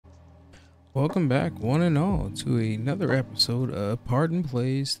Welcome back, one and all, to another episode of Pardon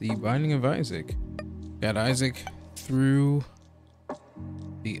Plays The Binding of Isaac. Got Isaac through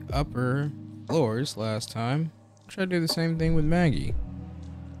the upper floors last time. Try to do the same thing with Maggie.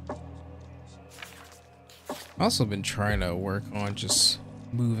 Also been trying to work on just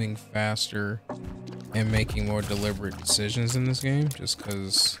moving faster and making more deliberate decisions in this game, just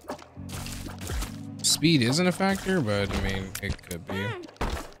because speed isn't a factor, but I mean, it could be.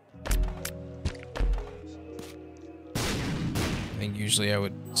 I think usually I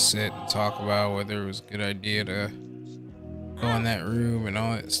would sit and talk about whether it was a good idea to go in that room and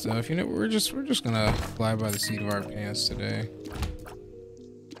all that stuff. You know, we're just gonna fly by the seat of our pants today.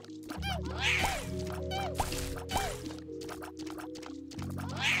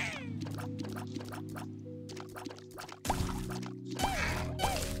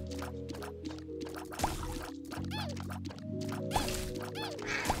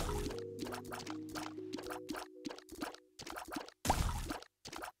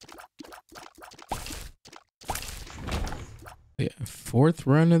 Yeah, fourth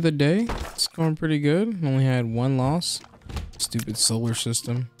run of the day. It's going pretty good. Only had one loss. Stupid solar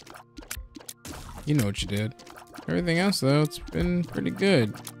system. You know what you did. Everything else though, it's been pretty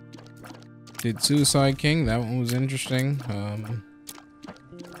good. Did Suicide King. That one was interesting.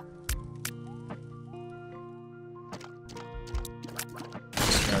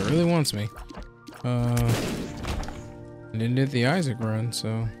 This guy really wants me. And then did the Isaac run,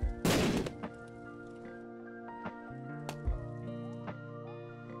 so.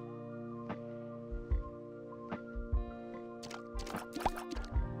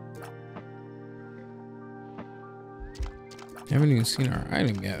 Haven't even seen our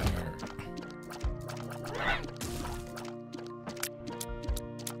item yet.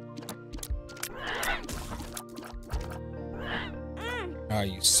 Ah,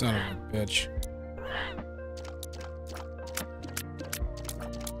 you son of a bitch.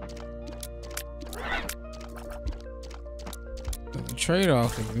 But the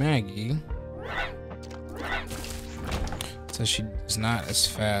trade-off with Maggie says she is not as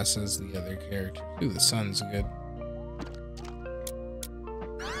fast as the other character. Ooh, the sun's good.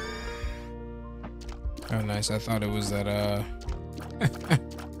 Oh, nice. I thought it was that,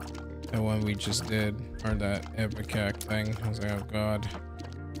 that one we just did, or that Epicac thing. I was like, oh god.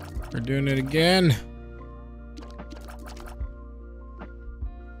 We're doing it again!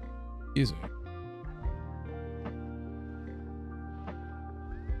 Excuse me.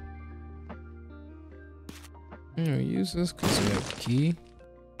 I'm gonna use this because we have the key.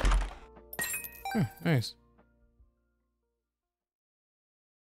 Oh, nice.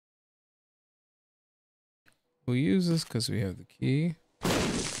 We'll use this because we have the key.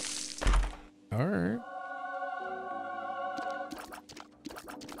 Alright.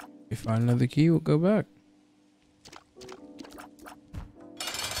 If we find another key, we'll go back.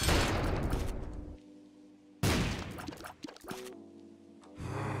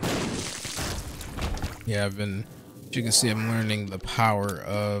 Yeah, as you can see, I'm learning the power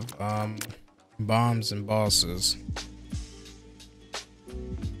of bombs and bosses.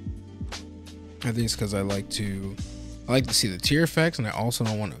 I think it's because I like to see the tier effects, and I also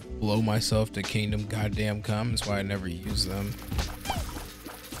don't want to blow myself to Kingdom Goddamn Come. That's why I never use them.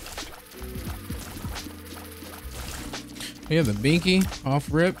 Yeah, the Binky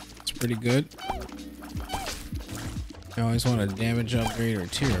off rip, it's pretty good. I always want a damage upgrade or a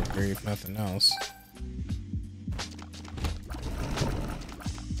tier upgrade, if nothing else.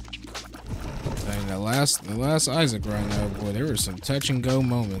 And the last Isaac run though, boy, there were some touch and go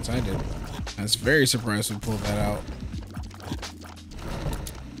moments. I was very surprised we pulled that out.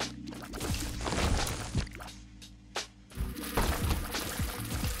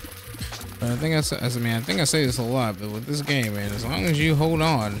 But I think I think I say this a lot, but with this game, man, as long as you hold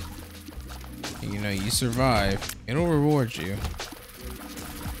on, you know, you survive, it'll reward you.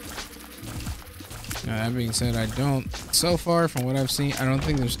 Now, that being said, so far from what I've seen, I don't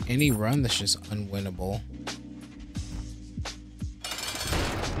think there's any run that's just unwinnable.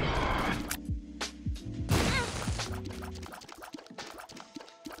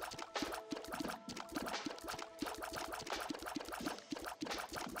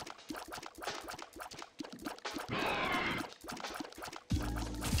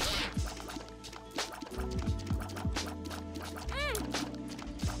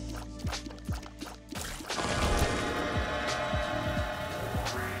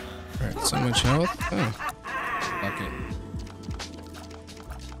 Alright, so much health. Oh, fuck it.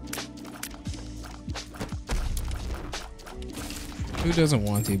 Who doesn't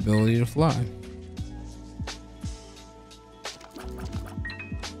want the ability to fly?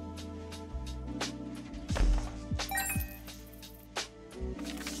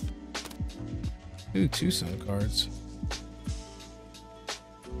 Ooh, 2 sun cards.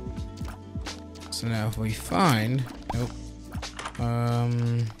 So now if we find, nope.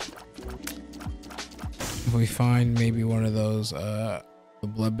 If we find maybe one of those, the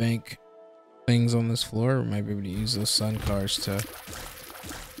blood bank things on this floor, we might be able to use those sun cards to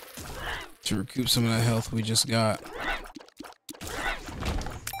recoup some of that health we just got.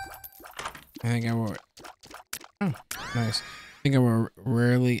 I think I will. Oh, nice. I think I will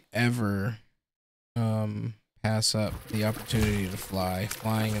rarely ever pass up the opportunity to fly.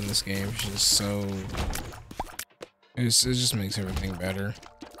 Flying in this game is just so. It just makes everything better.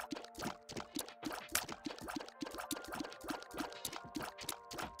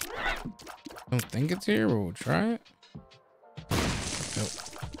 Don't think it's here, but we'll try it. Nope.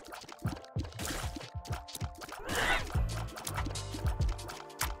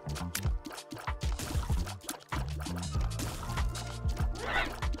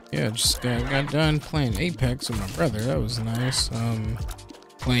 Yeah, just got done playing Apex with my brother. That was nice.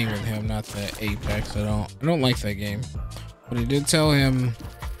 Playing with him, not the Apex. I don't like that game. But I did tell him,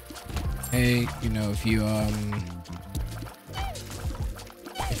 hey, you know, if you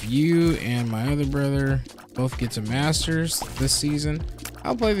and my other brother both get to Masters this season,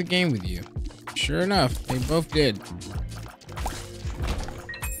 I'll play the game with you. Sure enough, they both did.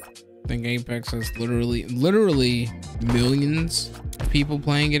 I think Apex has literally millions of people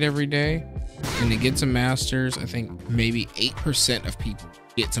playing it every day. And to get to Masters, I think maybe 8% of people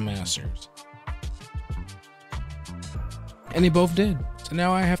get to Masters. And they both did. So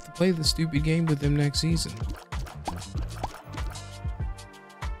now I have to play the stupid game with them next season.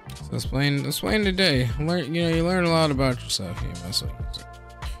 So let's playing today. You learn a lot about yourself. You mess with music.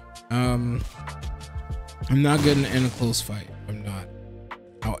 I'm not good in a close fight. I'm not.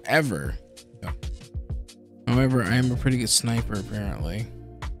 However, I am a pretty good sniper apparently.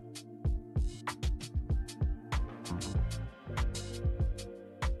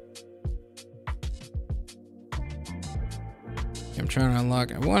 I'm trying to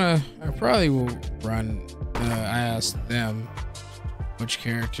unlock. I probably will run. I asked them which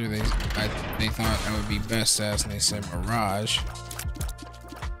character they thought I would be best as, and they said Mirage.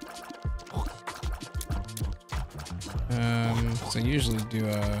 So I usually do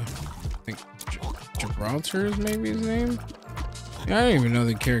I think Gibraltar is maybe his name. Yeah, I don't even know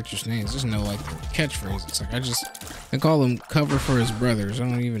the character's names. Just know like their catchphrase. It's like I call him Cover for His Brothers. I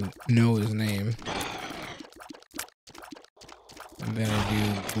don't even know his name. And then I do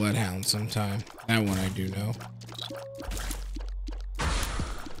Bloodhound sometime. That one I do know.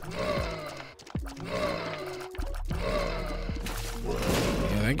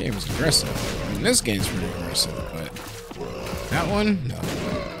 Yeah, that game is aggressive. I mean, this game's pretty aggressive, but that one, no.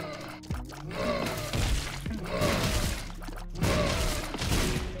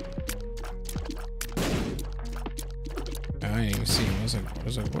 I didn't even see him. I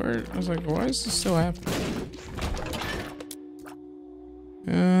was like, where? I was like, why is this still happening?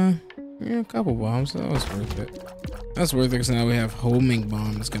 Yeah, a couple bombs. That was worth it. That's worth it because now we have homing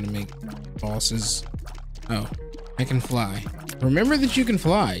bomb that's gonna make bosses. Oh, I can fly. Remember that you can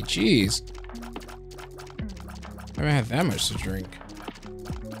fly. Jeez. I haven't had that much to drink.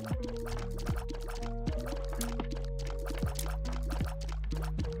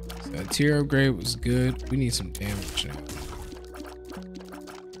 So that tier upgrade was good. We need some damage now.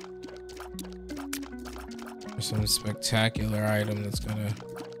 There's some spectacular item that's gonna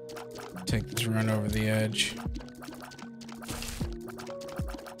take this run over the edge.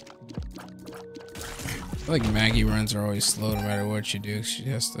 I feel like Maggie runs are always slow no matter what you do. She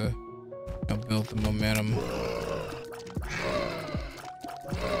has to build the momentum.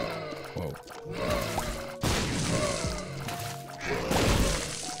 Whoa.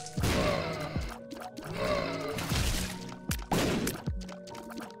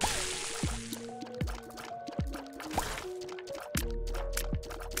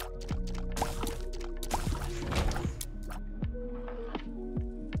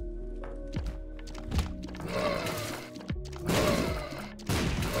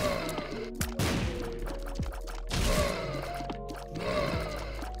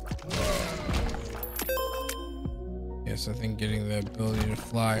 Yes, I think getting the ability to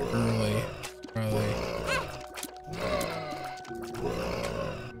fly early probably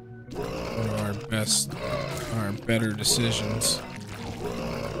one of our better decisions.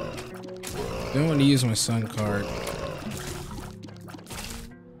 Don't want to use my sun card.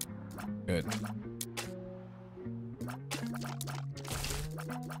 Good.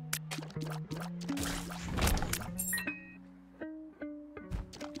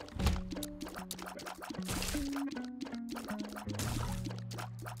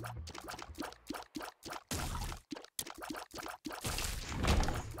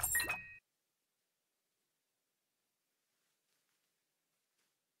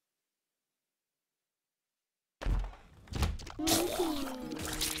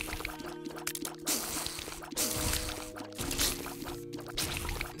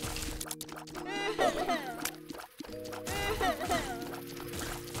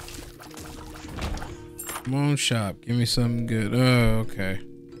 Come on, shop. Give me something good. Oh, okay.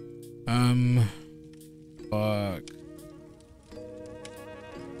 Fuck.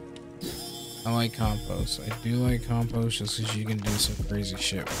 I like compost. I do like compost just because you can do some crazy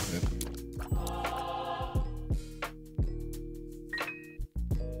shit with it.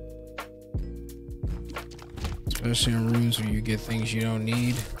 Especially in rooms where you get things you don't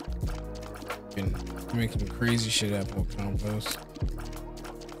need. You can make some crazy shit happen with compost.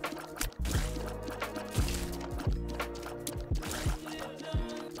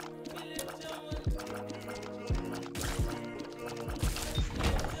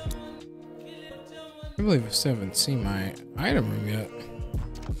 I believe I still haven't seen my item room yet.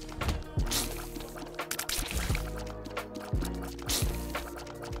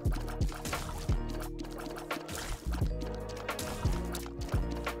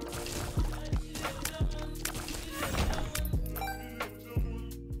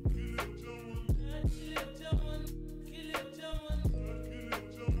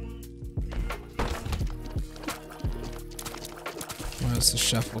 Oh, it's the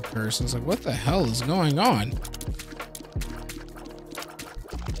shuffle curse. I was like, what the hell is going on?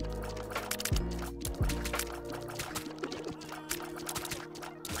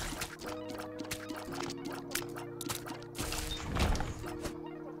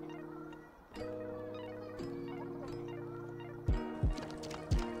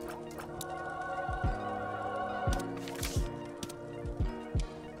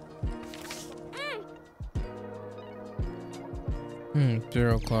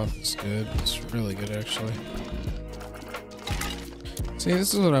 Zero cloth is good. It's really good, actually. See,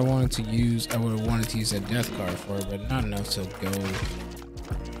 this is what I wanted to use. I would have wanted to use that death card for, but not enough to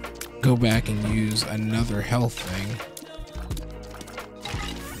go back and use another health thing.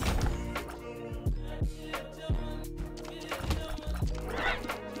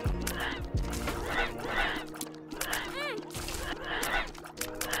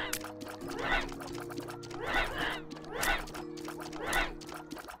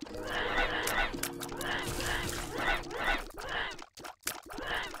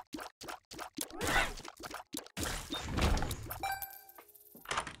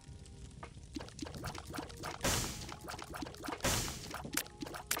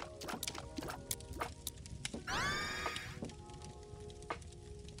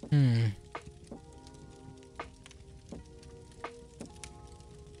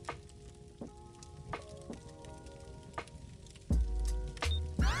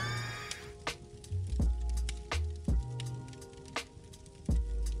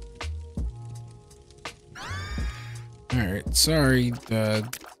 Alright, sorry, the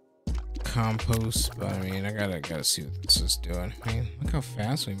compost, but I mean, I gotta see what this is doing. I mean, look how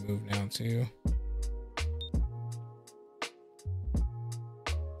fast we move now, too.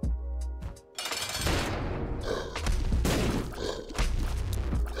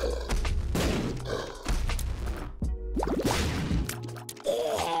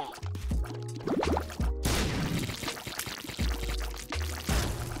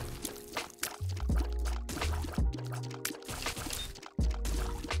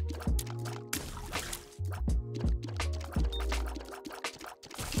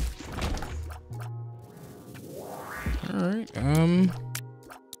 Alright,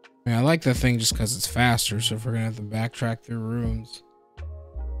 I like the thing just because it's faster, so if we're gonna have to backtrack through rooms,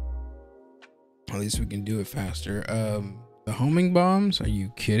 at least we can do it faster. The homing bombs, are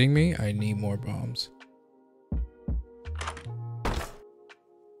you kidding me? I need more bombs.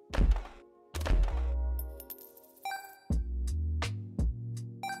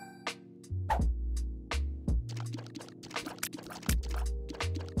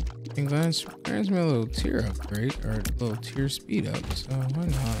 Grants me a little tier upgrade, or a little tier speed up, so why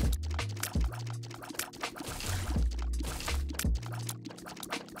not?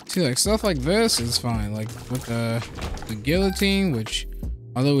 See, like, stuff like this is fine. Like, with the guillotine, which,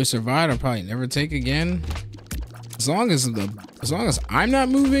 although we survived, I'll probably never take again. As long as I'm not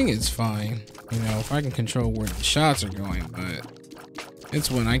moving, it's fine. You know, if I can control where the shots are going, but it's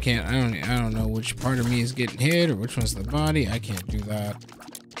when I can't, I don't know which part of me is getting hit, or which one's the body. I can't do that.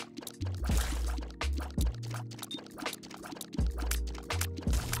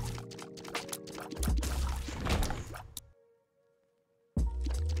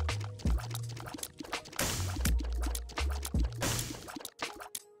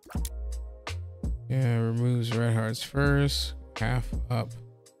 Yeah, removes red hearts first. Half up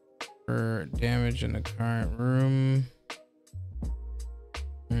for damage in the current room.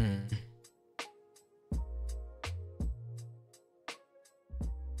 Hmm.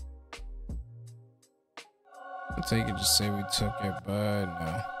 I'll take it, just say we took it, but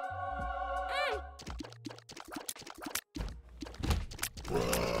no.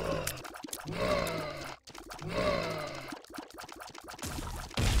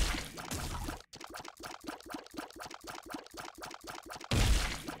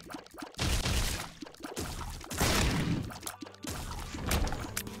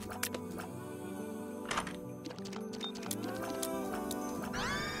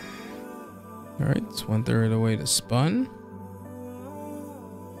 All right, it's 1/3 of the way to Spun.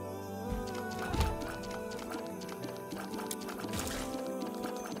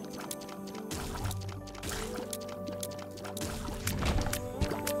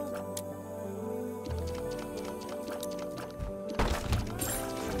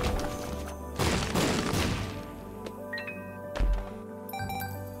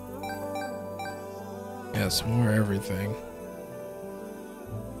 Yes, more everything.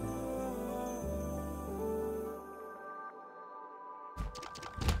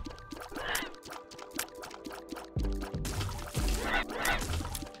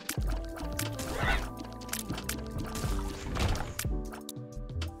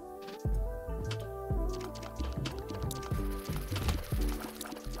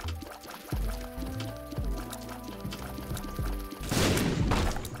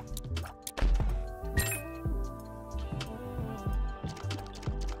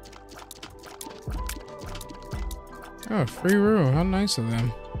 Oh, free room. How nice of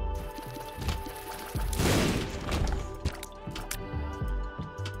them.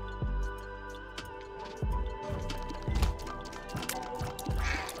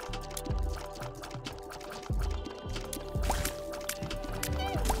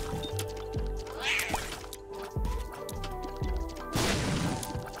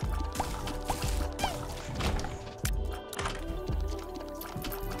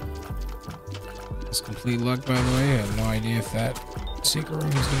 It's complete luck, by the way. I had no idea if that secret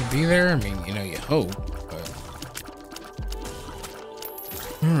room was going to be there. I mean, you know, you hope, but...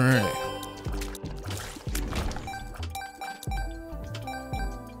 Alright.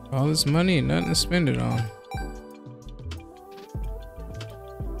 All this money and nothing to spend it on.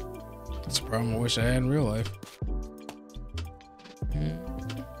 That's a problem I wish I had in real life.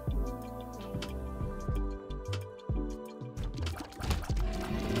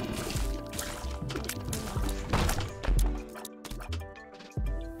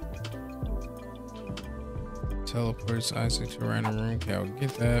 Teleports Isaac to a random room. Okay, I'll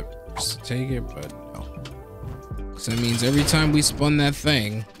get that just to take it, but no. Because that means every time we spun that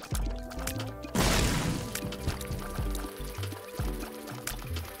thing,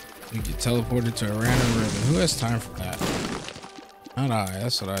 we get teleported to a random room. And who has time for that? Not I,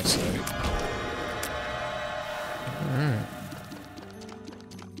 that's what I say. Alright.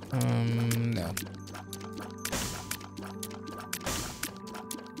 No.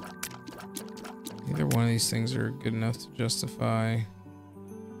 Either one of these things are good enough to justify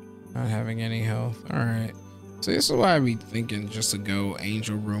not having any health. All right. So this is why I be thinking just to go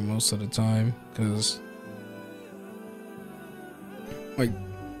Angel Room most of the time, because like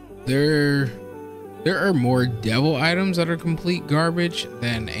there are more devil items that are complete garbage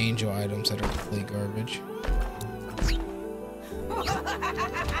than angel items that are complete garbage.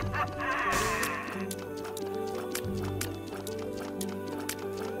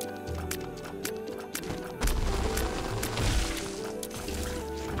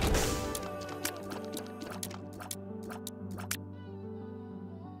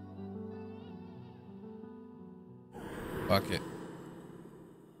 Fuck it.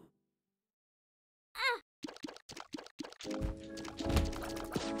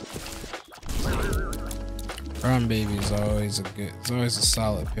 Run Baby is always it's always a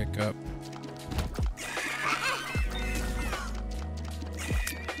solid pickup.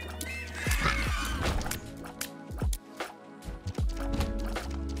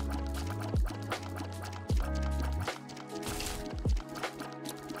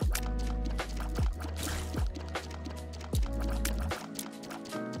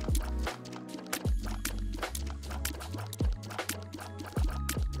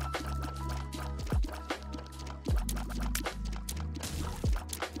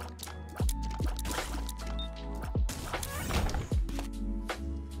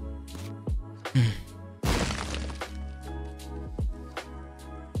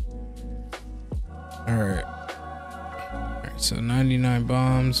 Alright. Alright, so 99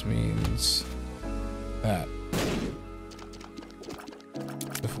 bombs means that.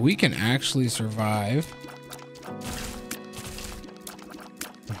 If we can actually survive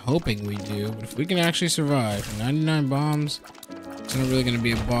hoping we do, but if we can actually survive 99 bombs, it's not really going to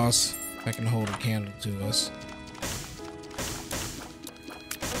be a boss that can hold a candle to us.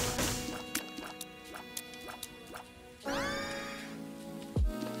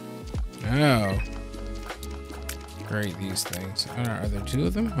 Oh. Great, these things. Are there two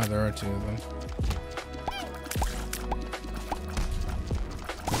of them? Oh, there are two of them.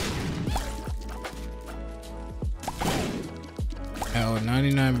 Oh,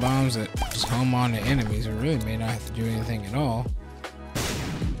 99 bombs that just home on to enemies. We really may not have to do anything at all.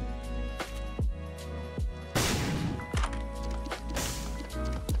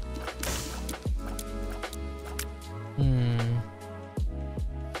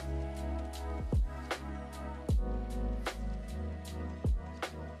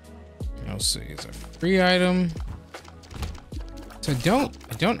 Let's see, it's a free item. So I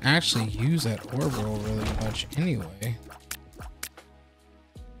don't actually use that orbital really much anyway.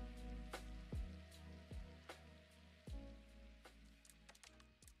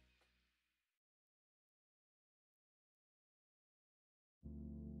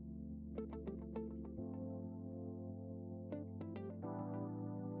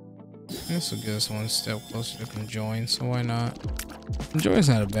 This will get us one step closer to Conjoin, so why not? Conjoin's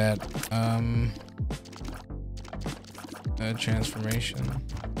not a bad transformation.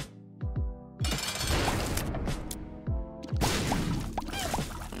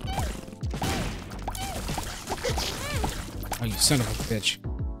 Oh, you son of a bitch.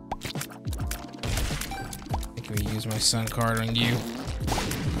 I think we use my sun card on you.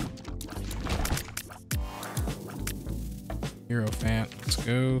 Hierophant, let's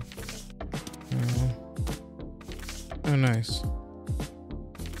go. Oh, nice.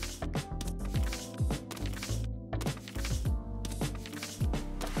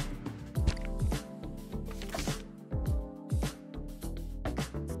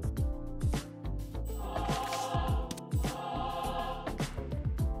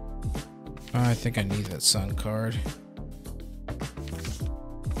 I think I need that sun card.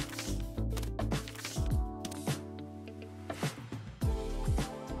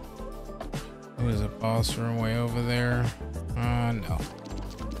 There's a boss room way over there. No.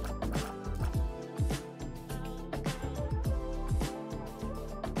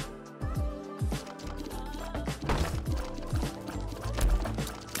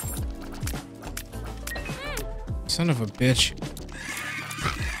 Son of a bitch.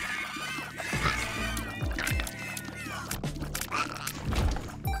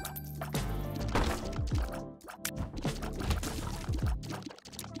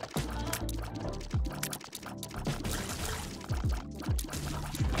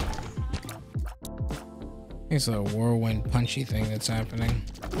 It's a whirlwind punchy thing that's happening.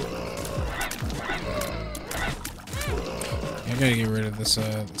 I gotta get rid of this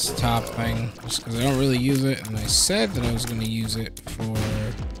this top thing just because I don't really use it, and I said that I was gonna use it for, you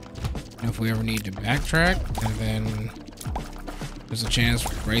know, if we ever need to backtrack, and then there's a chance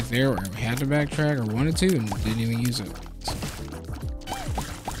right there where we had to backtrack or wanted to and didn't even use it.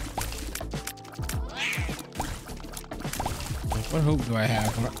 What hope do I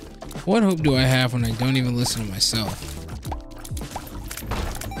have? What hope do I have when I don't even listen to myself?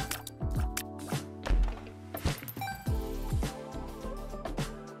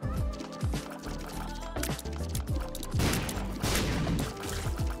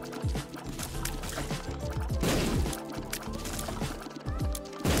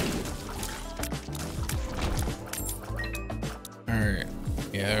 Alright.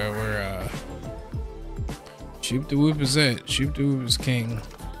 Yeah, we're Shoop the Whoop is it. Shoop the Whoop is king.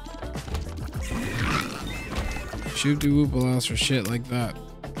 Shoop the Whoop allows for shit like that.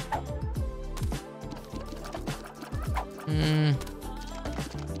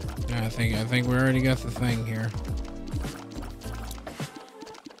 I think we already got the thing here.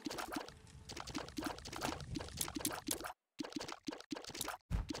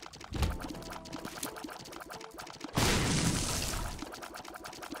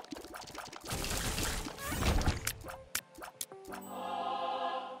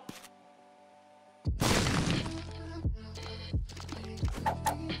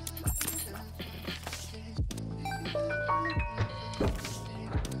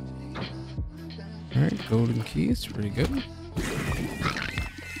 Alright, golden keys, pretty good.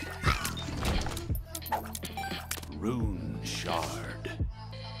 Rune shard.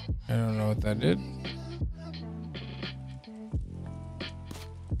 I don't know what that did.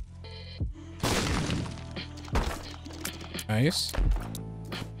 Nice.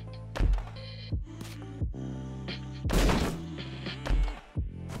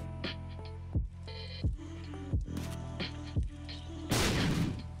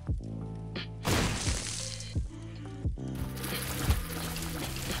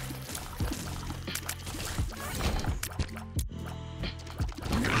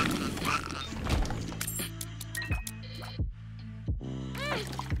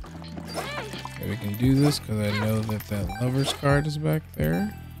 can do this because I know that that lover's card is back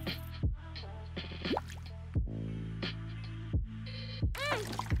there.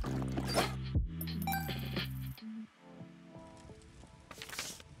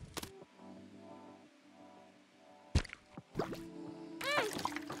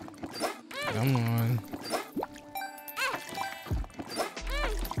 Come on.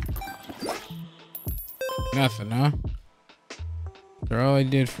 Nothing, huh? That's all I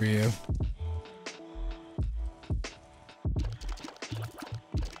did for you.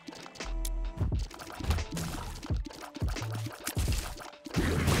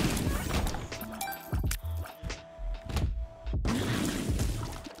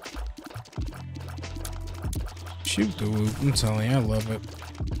 Shoot the whoop, I'm telling you, I love it.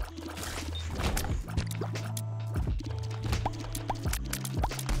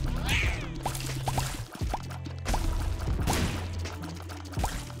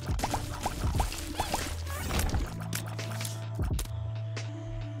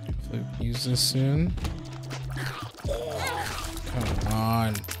 Use this soon. Come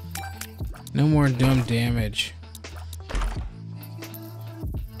on. No more dumb damage.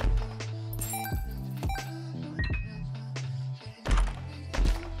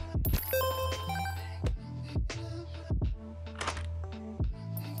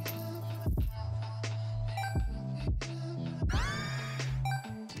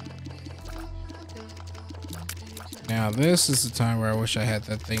 Now this is the time where I wish I had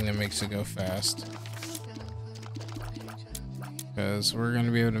that thing that makes it go fast. Because we're going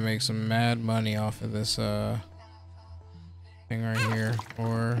to be able to make some mad money off of this thing right here.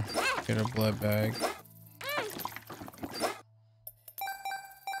 Or get a blood bag.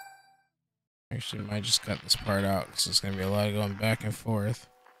 Actually, might just cut this part out because there's going to be a lot of going back and forth.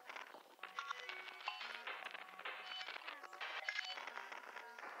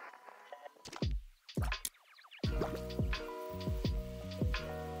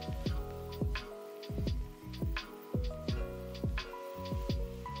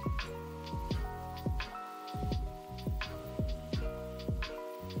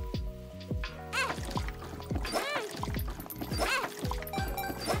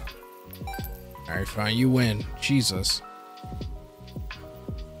 Alright, fine, you win. Jesus.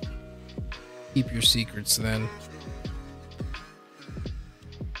 Keep your secrets then.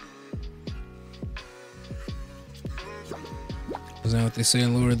 Is that what they say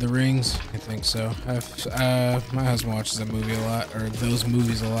in Lord of the Rings? I think so. My husband watches that movie a lot, or those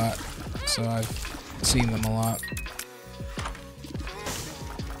movies a lot, so I've seen them a lot.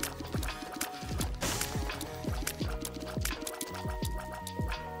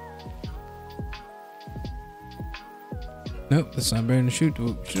 Nope, that's not better than shoot.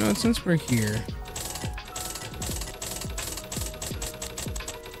 You know what, since we're here.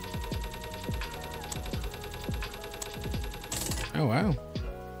 Oh, wow.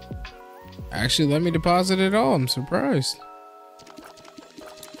 Actually, let me deposit it all. I'm surprised.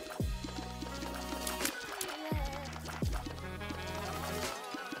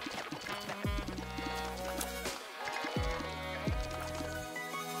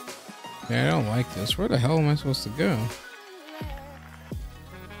 Yeah, I don't like this. Where the hell am I supposed to go?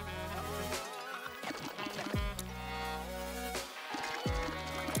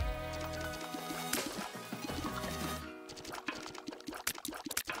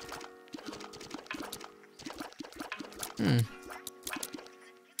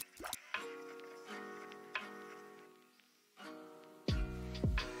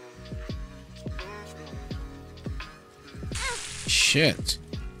 Shit.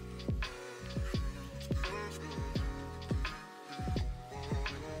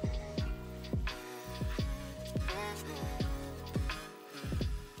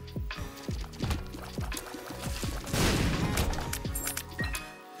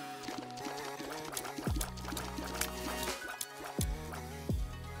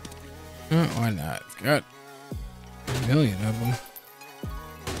 Why not? Got a million of them.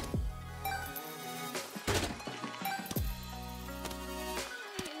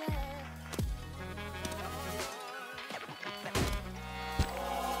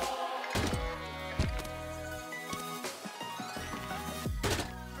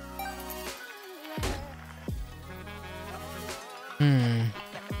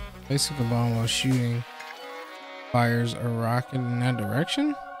 Placing a bomb while shooting fires a rocket in that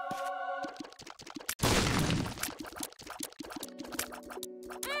direction?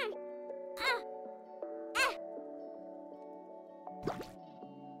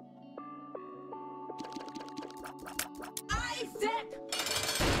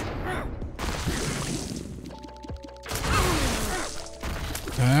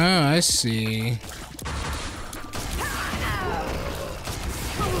 Oh, I see.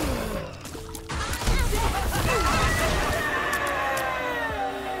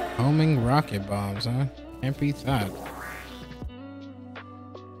 Homing rocket bombs, huh? Can't beat that.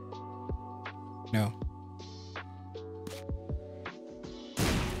 No.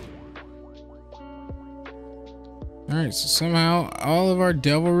 Alright, so somehow all of our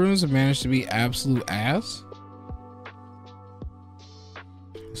devil rooms have managed to be absolute ass.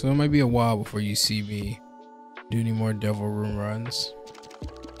 So it might be a while before you see me do any more devil room runs.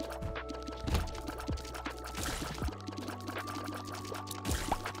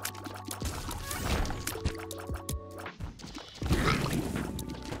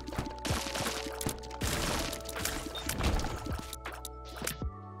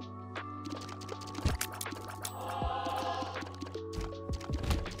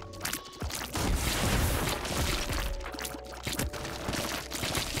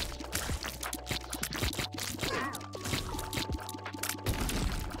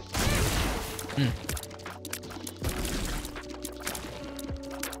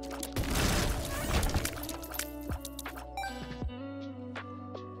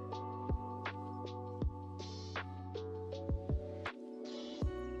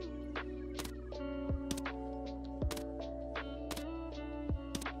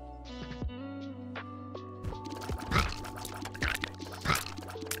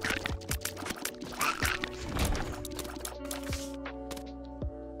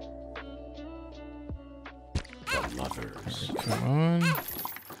 Lovers. Come on.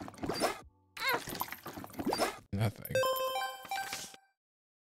 Nothing.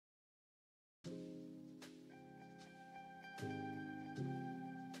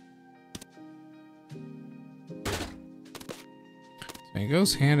 So it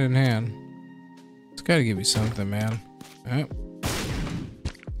goes hand in hand. It's gotta give me something, man.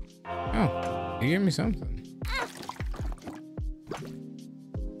 Oh, he gave me something.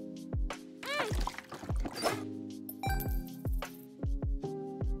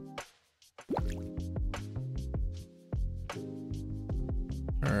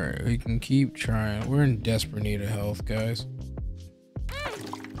 Alright, we can keep trying. We're in desperate need of health, guys.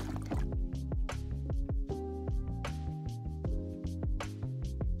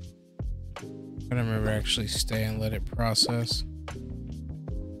 I don't remember actually stay and let it process.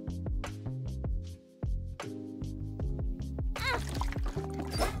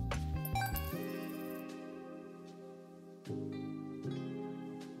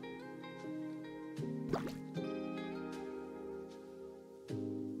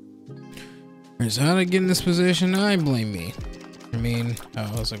 So how did I get in this position? I blame me. I mean,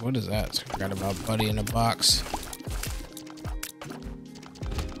 oh, I was like, what is that? So I forgot about Buddy in a box.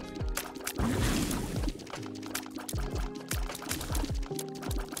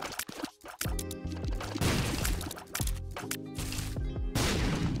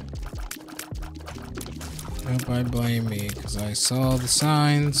 Hope I blame me because I saw the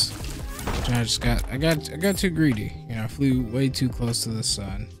signs. And I got too greedy. You know, I flew way too close to the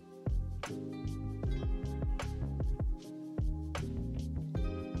sun.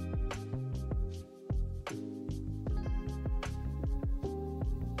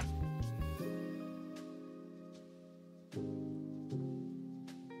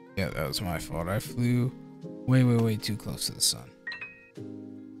 Yeah, that was my fault. I flew way too close to the sun.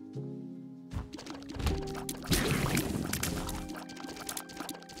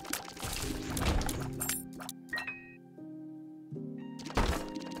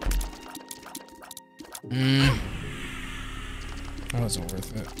 That wasn't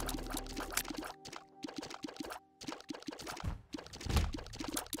worth it.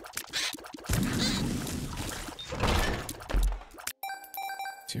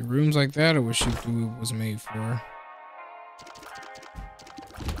 See, rooms like that are what Shoop-Da-Whoop was made for.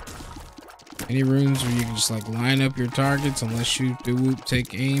 Any rooms where you can just like line up your targets and let Shoop-Da-Whoop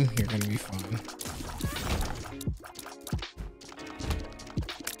take aim, you're gonna be fine.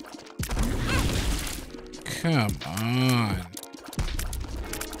 Come on.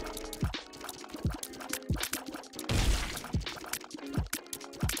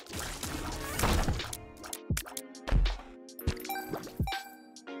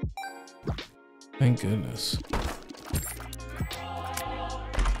 Thank goodness.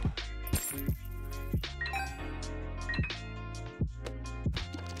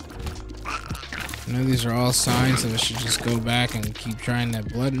 I know these are all signs that I should just go back and keep trying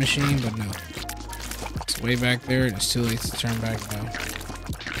that blood machine, but no. It's way back there and it's too late to turn back now.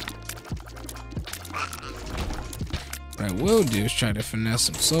 What I will do is try to finesse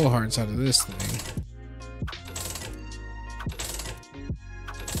some soul hearts out of this thing.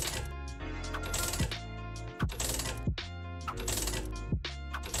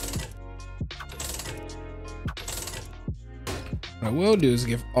 I will do is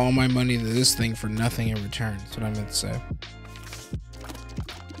give all my money to this thing for nothing in return. That's what I meant to say.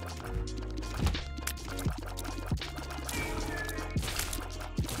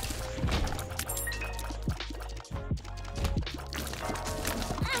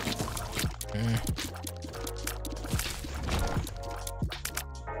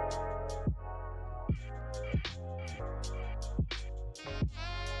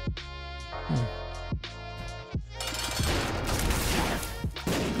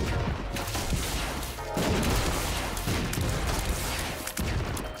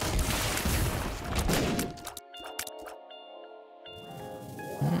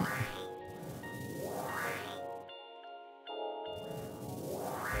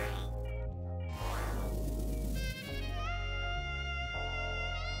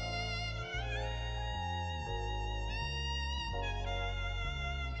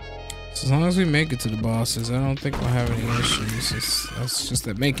 As long as we make it to the bosses, I don't think we'll have any issues. That's just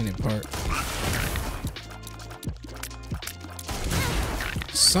that making it part.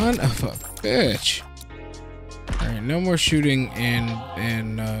 Son of a bitch. Alright, no more shooting in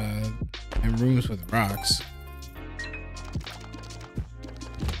rooms with rocks.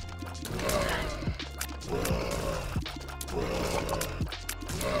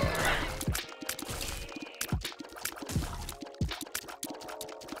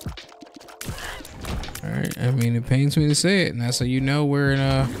 I mean, it pains me to say it, and that's how you know we're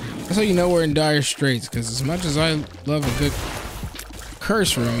in dire straits. Because as much as I love a good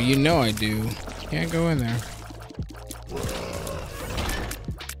curse room, you know I do. Can't go in there.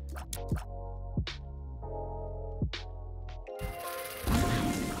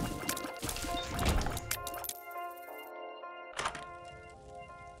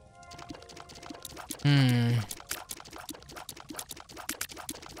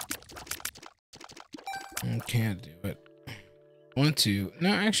 Can't do it. Want to? No,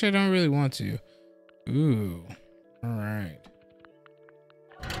 actually, I don't really want to. Ooh. All right.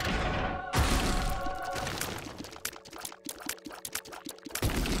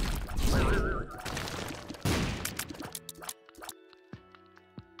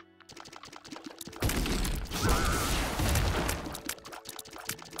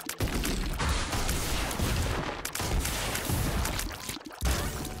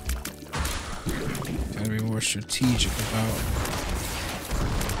 Gotta be more strategic about.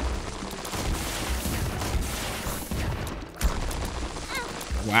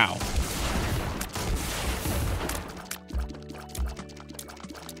 Wow.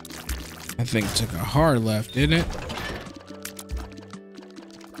 That thing took a hard left, didn't it?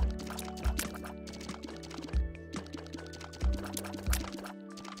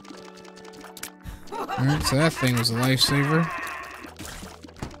 Alright, so that thing was a lifesaver.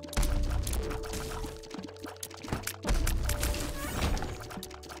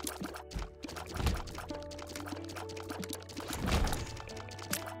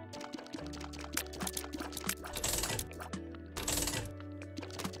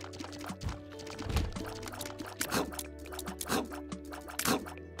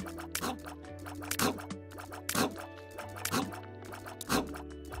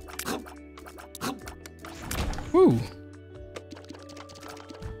 Woo.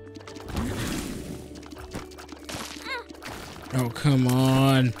 Oh, come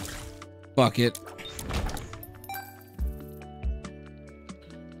on. Fuck it.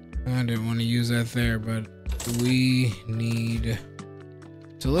 I didn't want to use that there, but we need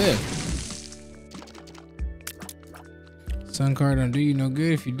to live. Sun card don't do you no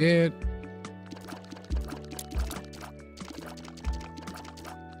good if you dead.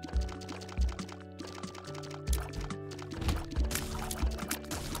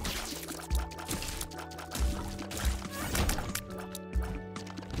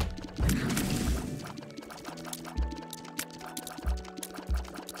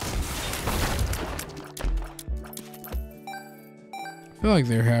 I feel like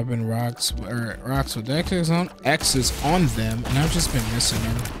there have been rocks with X's on them, and I've just been missing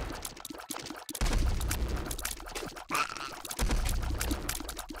them.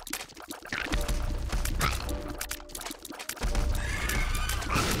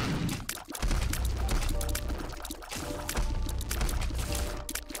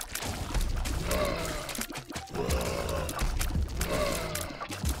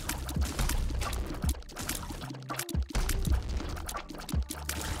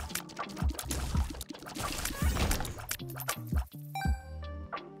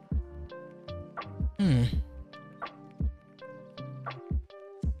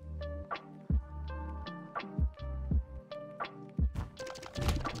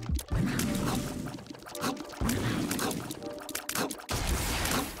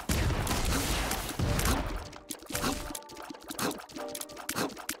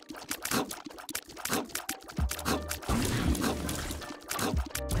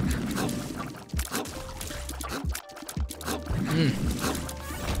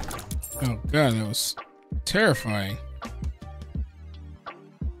 Oh god, that was terrifying.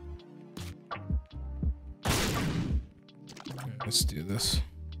 Let's do this.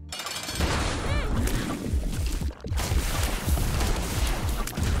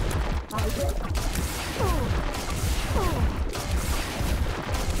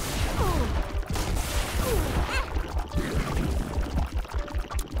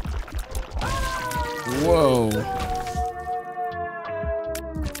 Whoa.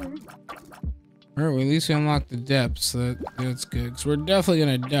 Alright, well, at least we unlocked the depths, so that's good. Because we're definitely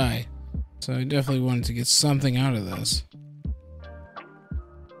gonna die. So I definitely wanted to get something out of this.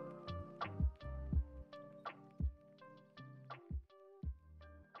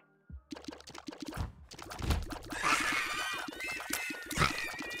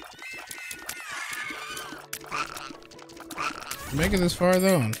 Making this far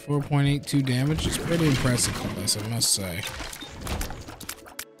though on 4.82 damage is pretty impressive for this, I must say.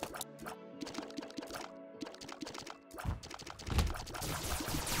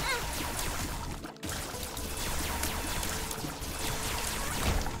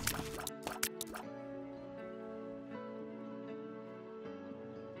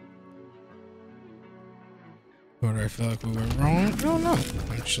 But I feel like we went wrong. I don't know,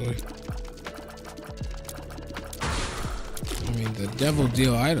 actually. I mean, the devil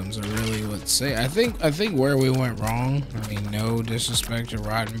deal items are really what say. I think where we went wrong. I mean, no disrespect to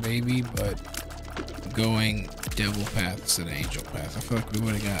Rotten Baby, but going devil path instead of angel path. I feel like we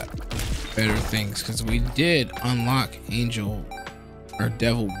would have got better things because we did unlock angel or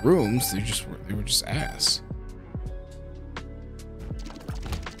devil rooms. They were just ass.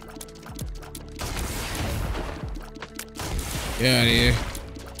 Get out of here.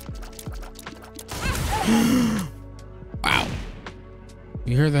 Wow.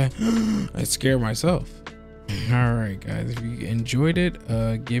 You heard that? I scared myself. Alright guys, if you enjoyed it,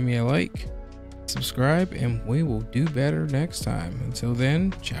 give me a like, subscribe, and we will do better next time. Until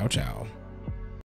then, ciao ciao.